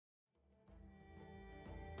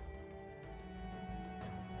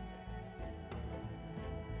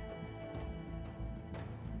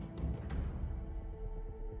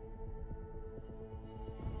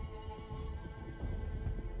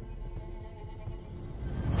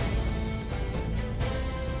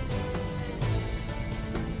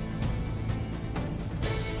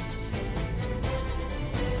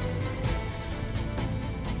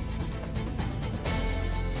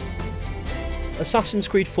Assassin's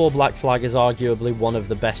Creed 4 Black Flag is arguably one of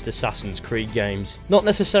the best Assassin's Creed games. Not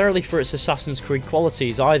necessarily for its Assassin's Creed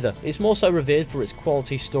qualities either, it's more so revered for its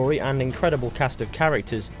quality story and incredible cast of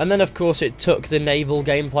characters. And then of course it took the naval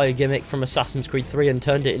gameplay gimmick from Assassin's Creed 3 and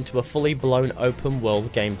turned it into a fully blown open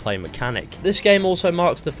world gameplay mechanic. This game also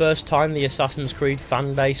marks the first time the Assassin's Creed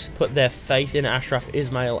fanbase put their faith in Ashraf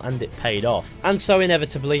Ismail, and it paid off. And so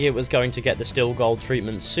inevitably it was going to get the Still Gold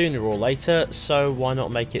treatment sooner or later, so why not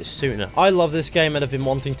make it sooner? I love this game and have been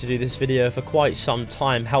wanting to do this video for quite some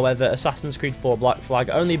time. However, Assassin's Creed 4 Black Flag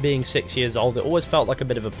only being 6 years old, it always felt like a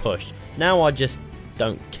bit of a push. Now I just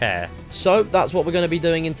don't care. So that's what we're going to be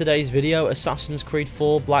doing in today's video. Assassin's Creed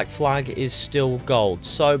 4 Black Flag is still gold.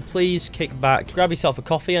 So please kick back, grab yourself a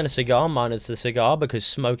coffee and a cigar, minus the cigar because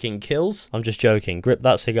smoking kills. I'm just joking. Grip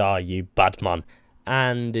that cigar, you bad man,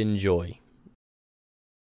 and enjoy.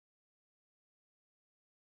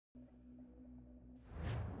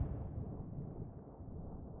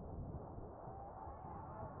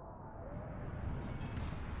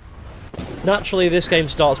 Naturally, this game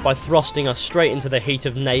starts by thrusting us straight into the heat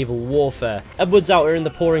of naval warfare. Edward's out here in the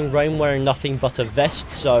pouring rain wearing nothing but a vest,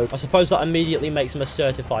 so I suppose that immediately makes him a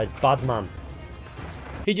certified bad man.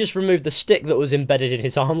 He just removed the stick that was embedded in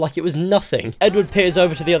his arm like it was nothing. Edward peers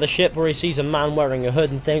over to the other ship where he sees a man wearing a hood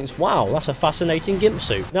and thinks, wow, that's a fascinating gimp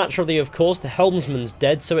suit. Naturally, of course, the helmsman's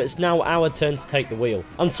dead, so it's now our turn to take the wheel.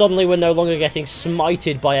 And suddenly we're no longer getting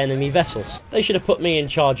smited by enemy vessels. They should have put me in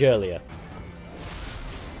charge earlier.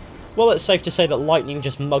 Well, it's safe to say that lightning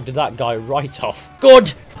just mugged that guy right off.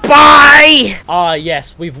 Goodbye! Ah,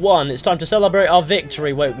 yes, we've won. It's time to celebrate our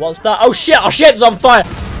victory. Wait, what's that? Oh shit, our ship's on fire!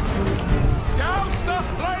 Douse the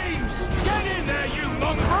flames! Get in there, you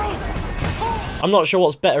mongrel! I'm not sure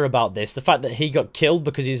what's better about this. The fact that he got killed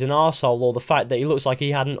because he's an arsehole, or the fact that he looks like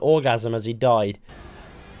he had an orgasm as he died.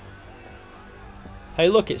 Hey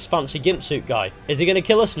look, it's Fancy Gimp Suit Guy. Is he going to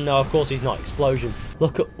kill us? No, of course he's not. Explosion.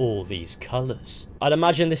 Look at all these colours. I'd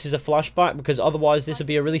imagine this is a flashback, because otherwise this would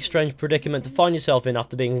be a really strange predicament to find yourself in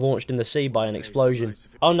after being launched in the sea by an explosion.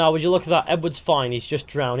 Oh no, would you look at that? Edward's fine, he's just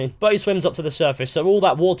drowning. But he swims up to the surface, so all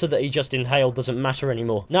that water that he just inhaled doesn't matter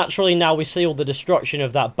anymore. Naturally, now we see all the destruction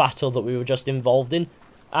of that battle that we were just involved in,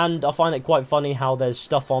 and I find it quite funny how there's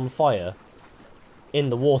stuff on fire in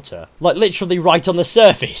the water. Like, literally right on the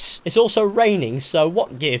surface. It's also raining, so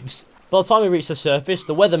what gives? By the time we reach the surface,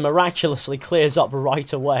 the weather miraculously clears up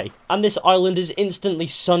right away. And this island is instantly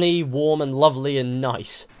sunny, warm, and lovely and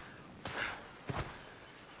nice.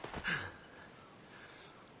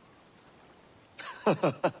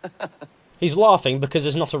 He's laughing because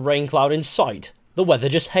there's not a rain cloud in sight. The weather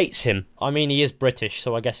just hates him. I mean, he is British,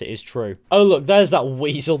 so I guess it is true. Oh look, there's that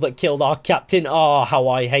weasel that killed our captain. Ah, how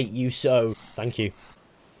I hate you so. Thank you.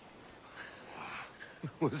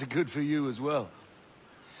 Was it good for you as well?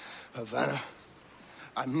 Havana.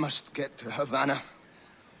 I must get to Havana.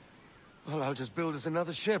 Well, I'll just build us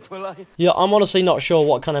another ship, will I? Yeah, I'm honestly not sure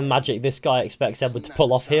what kind of magic this guy expects Edward to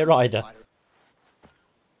pull off here either.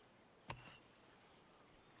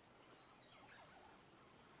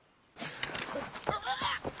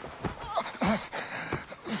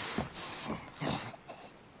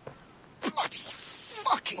 Bloody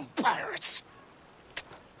fucking pirates!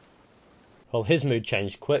 Well, his mood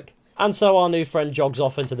changed quick. And so our new friend jogs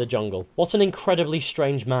off into the jungle. What an incredibly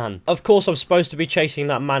strange man. Of course, I'm supposed to be chasing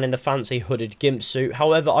that man in the fancy hooded gimp suit.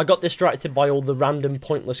 However, I got distracted by all the random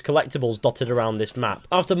pointless collectibles dotted around this map.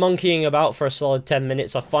 After monkeying about for a solid 10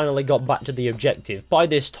 minutes, I finally got back to the objective. By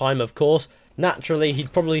this time, of course, naturally,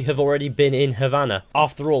 he'd probably have already been in Havana.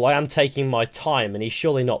 After all, I am taking my time, and he's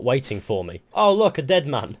surely not waiting for me. Oh, look, a dead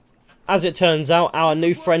man. As it turns out, our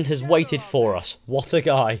new friend has waited for us. What a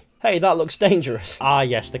guy. Hey, that looks dangerous. Ah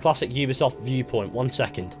yes, the classic Ubisoft viewpoint. 1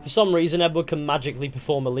 second. For some reason, Edward can magically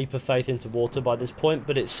perform a leap of faith into water by this point,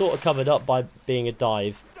 but it's sort of covered up by being a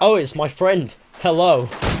dive. Oh, it's my friend. Hello.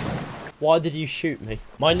 Why did you shoot me?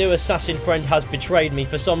 My new assassin friend has betrayed me.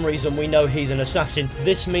 For some reason, we know he's an assassin.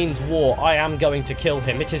 This means war. I am going to kill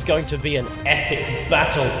him. It is going to be an epic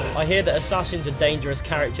battle. I hear that assassins are dangerous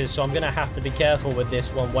characters, so I'm going to have to be careful with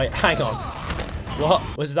this one. Wait, hang on.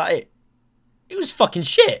 What? Was that it? It was fucking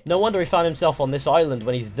shit. No wonder he found himself on this island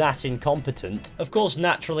when he's that incompetent. Of course,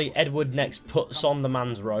 naturally, Edward next puts on the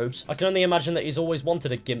man's robes. I can only imagine that he's always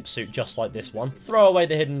wanted a gimp suit just like this one. Throw away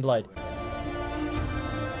the hidden blade.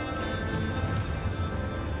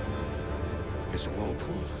 Mr.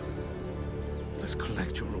 Walpole, let's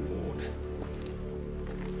collect your reward.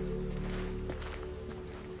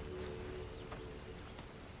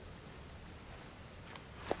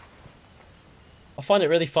 I find it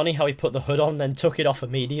really funny how he put the hood on then took it off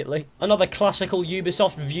immediately. Another classical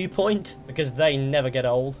Ubisoft viewpoint, because they never get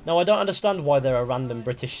old. Now, I don't understand why there are random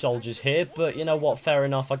British soldiers here, but you know what, fair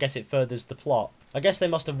enough, I guess it furthers the plot. I guess they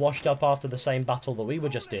must have washed up after the same battle that we were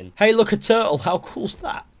just in. Hey, look, a turtle, how cool's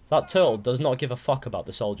that? That turtle does not give a fuck about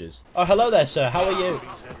the soldiers. Oh, hello there, sir, how are you?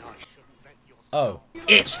 Oh.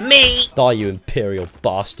 It's me! Die, you imperial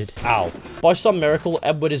bastard. Ow. By some miracle,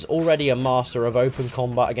 Edward is already a master of open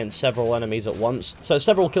combat against several enemies at once. So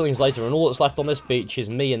several killings later, and all that's left on this beach is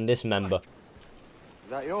me and this member.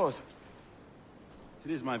 Is that yours?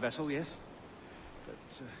 It is my vessel, yes.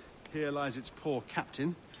 But here lies its poor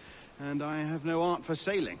captain, and I have no art for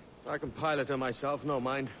sailing. I can pilot her myself, no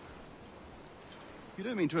mind. You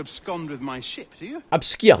don't mean to abscond with my ship, do you?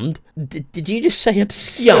 Abscond? Did you just say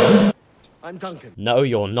abscond? I'm Duncan. No,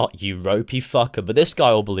 you're not, you ropey fucker, but this guy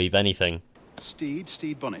will believe anything. Steed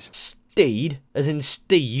Bonnet. Steed? As in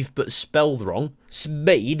Steve, but spelled wrong?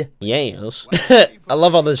 Speed? Yes. I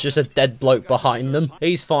love how there's just a dead bloke behind them.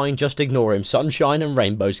 He's fine, just ignore him. Sunshine and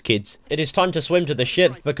rainbows, kids. It is time to swim to the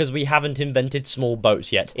ship, because we haven't invented small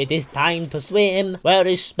boats yet. It is time to swim. Where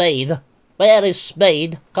is Spade? Where is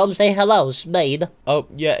Spade? Come say hello, Spade. Oh,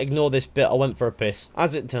 yeah, ignore this bit, I went for a piss.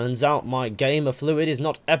 As it turns out, my game of fluid is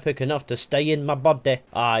not epic enough to stay in my body.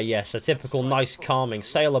 Ah, yes, a typical nice calming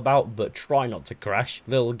sail about, but try not to crash.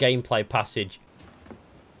 Little gameplay passage.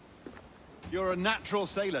 You're a natural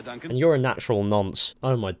sailor, Duncan. And you're a natural nonce.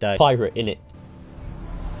 Oh my day. Pirate, innit?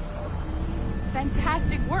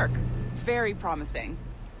 Fantastic work. Very promising.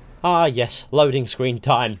 Ah, yes, loading screen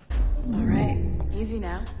time. All right, easy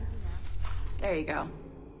now. There you go.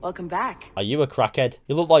 Welcome back. Are you a crackhead?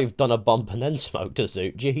 You look like you've done a bump and then smoked a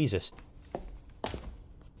zoot. Jesus.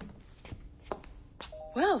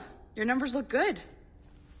 Well, your numbers look good.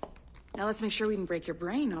 Now let's make sure we can break your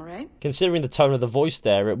brain, all right? Considering the tone of the voice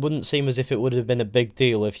there, it wouldn't seem as if it would have been a big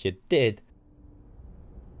deal if you did.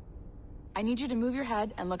 I need you to move your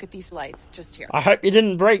head and look at these lights just here. I hope you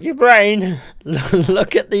didn't break your brain.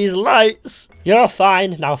 Look at these lights. You're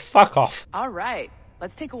fine. Now fuck off. All right.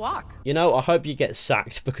 Let's take a walk. You know, I hope you get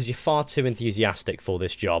sacked because you're far too enthusiastic for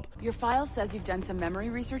this job. Your file says you've done some memory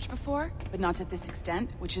research before, but not to this extent,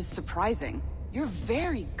 which is surprising. You're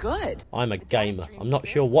very good. I'm a gamer. I'm not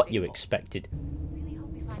sure what you expected.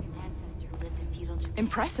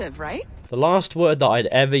 Impressive, right? The last word that I'd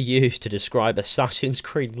ever use to describe Assassin's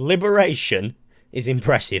Creed Liberation is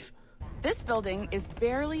impressive. This building is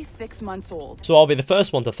barely 6 months old. So I'll be the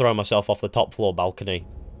first one to throw myself off the top floor balcony.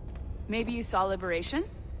 Maybe you saw Liberation?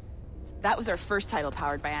 That was our first title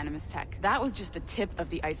powered by Animus Tech. That was just the tip of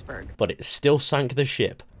the iceberg. But it still sank the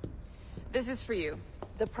ship. This is for you.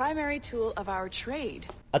 The primary tool of our trade.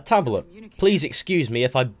 A tablet. Please excuse me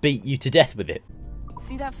if I beat you to death with it.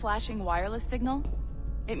 See that flashing wireless signal?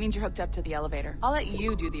 It means you're hooked up to the elevator. I'll let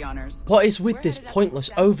you do the honors. What is with this pointless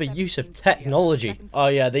overuse of technology? Oh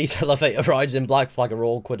yeah, these elevator rides in Black Flag are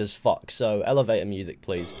awkward as fuck, so elevator music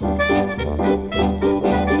please.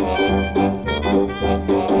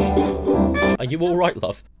 Are you alright,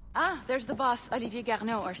 love? Ah, there's the boss, Olivier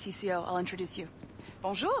Garneau, our CCO. I'll introduce you.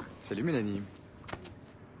 Bonjour. Salut Mélanie.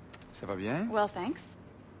 Ça va bien? Well, thanks.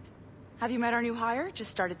 Have you met our new hire?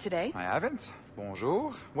 Just started today. I haven't.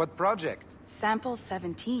 Bonjour. What project? Sample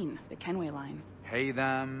 17, the Kenway line.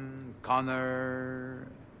 Haytham, Connor...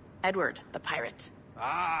 Edward, the pirate.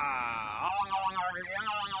 Ah,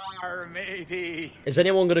 matey. Is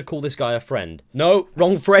anyone going to call this guy a friend? No,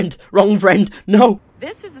 wrong friend, no!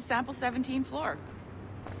 This is the Sample 17 floor.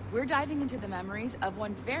 We're diving into the memories of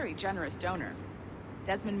one very generous donor,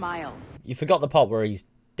 Desmond Miles. You forgot the part where he's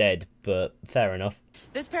dead, but fair enough.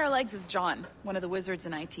 This pair of legs is John, one of the wizards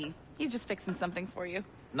in IT. He's just fixing something for you.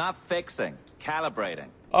 Not fixing, calibrating.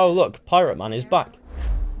 Oh look, Pirate Man is back.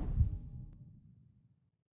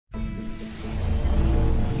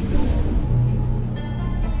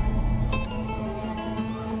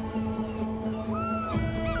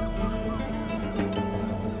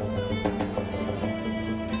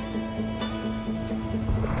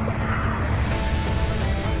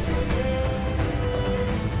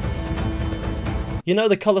 You know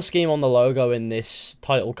the colour scheme on the logo in this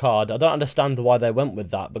title card, I don't understand why they went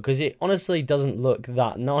with that, because it honestly doesn't look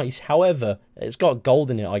that nice. However, it's got gold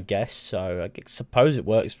in it, I guess, so I suppose it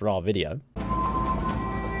works for our video.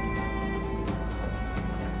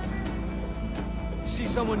 See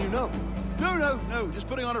someone you know? No, just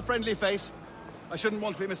putting on a friendly face. I shouldn't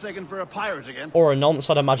want to be mistaken for a pirate again. Or a nonce,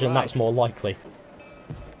 I'd imagine Right. that's more likely.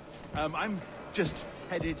 I'm just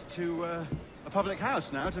headed to a public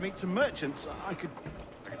house now to meet some merchants. I could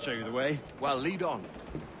show you the way. Well, lead on.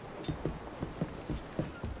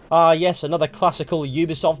 Ah yes, another classical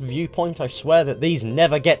Ubisoft viewpoint. I swear that these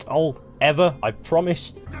never get old, ever, I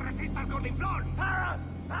promise.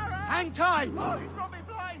 Hang tight!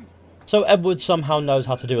 So Edward somehow knows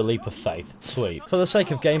how to do a leap of faith. Sweet. For the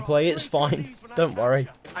sake of gameplay, it's fine. Don't worry.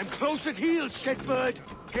 I'm close at heel, shitbird!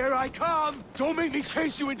 Here I come! Don't make me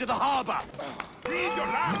chase you into the harbour!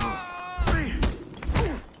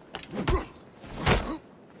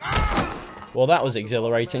 Well, that was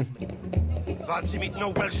exhilarating. Fancy meeting a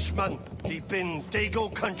Welshman deep in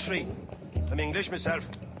Dago country. I'm English myself.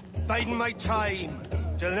 Biding my time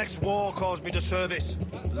till the next war calls me to service.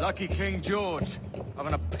 Lucky King George,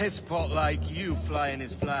 having a piss pot like you flying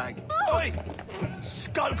his flag. Oi!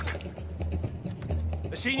 Skulk!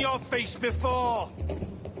 I've seen your face before.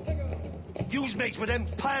 You's mates with them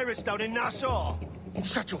pirates down in Nassau.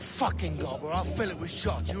 Shut your fucking gob or I'll fill it with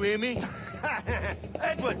shot, you hear me?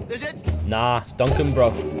 Edward, is it? Nah, Duncan,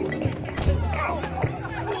 bro.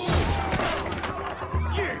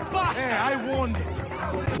 Hey, I warned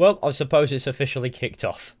him. Well, I suppose it's officially kicked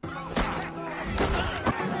off. Come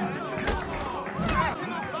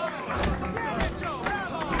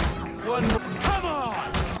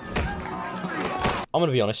on! I'm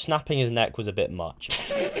gonna be honest, snapping his neck was a bit much.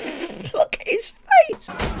 Look at his face!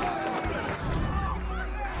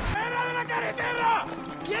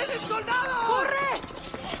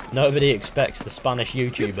 Nobody expects the Spanish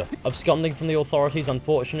YouTuber. Absconding from the authorities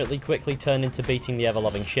unfortunately quickly turned into beating the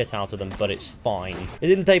ever-loving shit out of them, but it's fine. It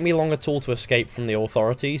didn't take me long at all to escape from the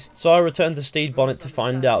authorities, so I returned to Steed Bonnet to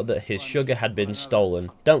find out that his sugar had been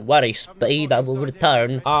stolen. Don't worry, Speed, I will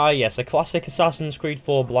return. Ah yes, a classic Assassin's Creed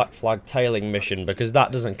 4 Black Flag tailing mission, because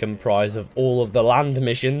that doesn't comprise of all of the land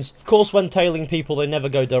missions. Of course, when tailing people, they never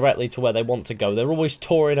go directly to where they want to go. They're always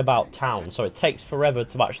touring about town, so it takes forever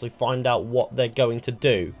to actually find out what they're going to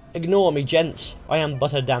do. Ignore me, gents. I am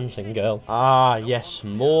but a dancing girl. Ah, yes,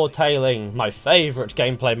 more tailing. My favourite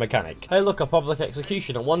gameplay mechanic. Hey, look, a public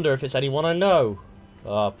execution. I wonder if it's anyone I know.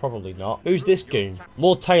 Probably not. Who's this goon?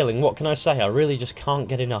 More tailing, what can I say? I really just can't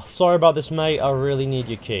get enough. Sorry about this, mate. I really need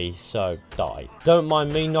your key, so die. Don't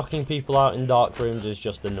mind me, knocking people out in dark rooms is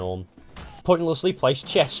just the norm. Pointlessly placed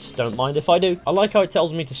chest. Don't mind if I do. I like how it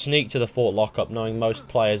tells me to sneak to the fort lockup, knowing most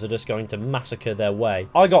players are just going to massacre their way.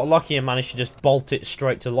 I got lucky and managed to just bolt it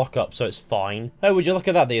straight to lockup, so it's fine. Oh, would you look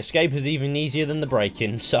at that? The escape is even easier than the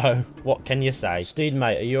break-in, so what can you say? Steed,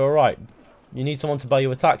 mate, are you alright? You need someone to buy you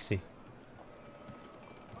a taxi?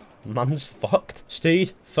 Man's fucked.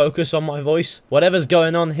 Steed, focus on my voice. Whatever's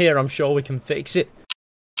going on here, I'm sure we can fix it.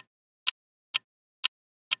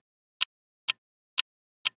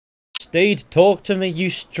 Steed, talk to me, you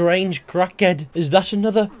strange crackhead. Is that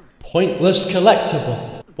another pointless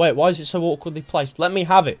collectible? Wait, why is it so awkwardly placed? Let me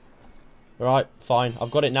have it. Right, fine.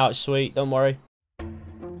 I've got it now. It's sweet. Don't worry.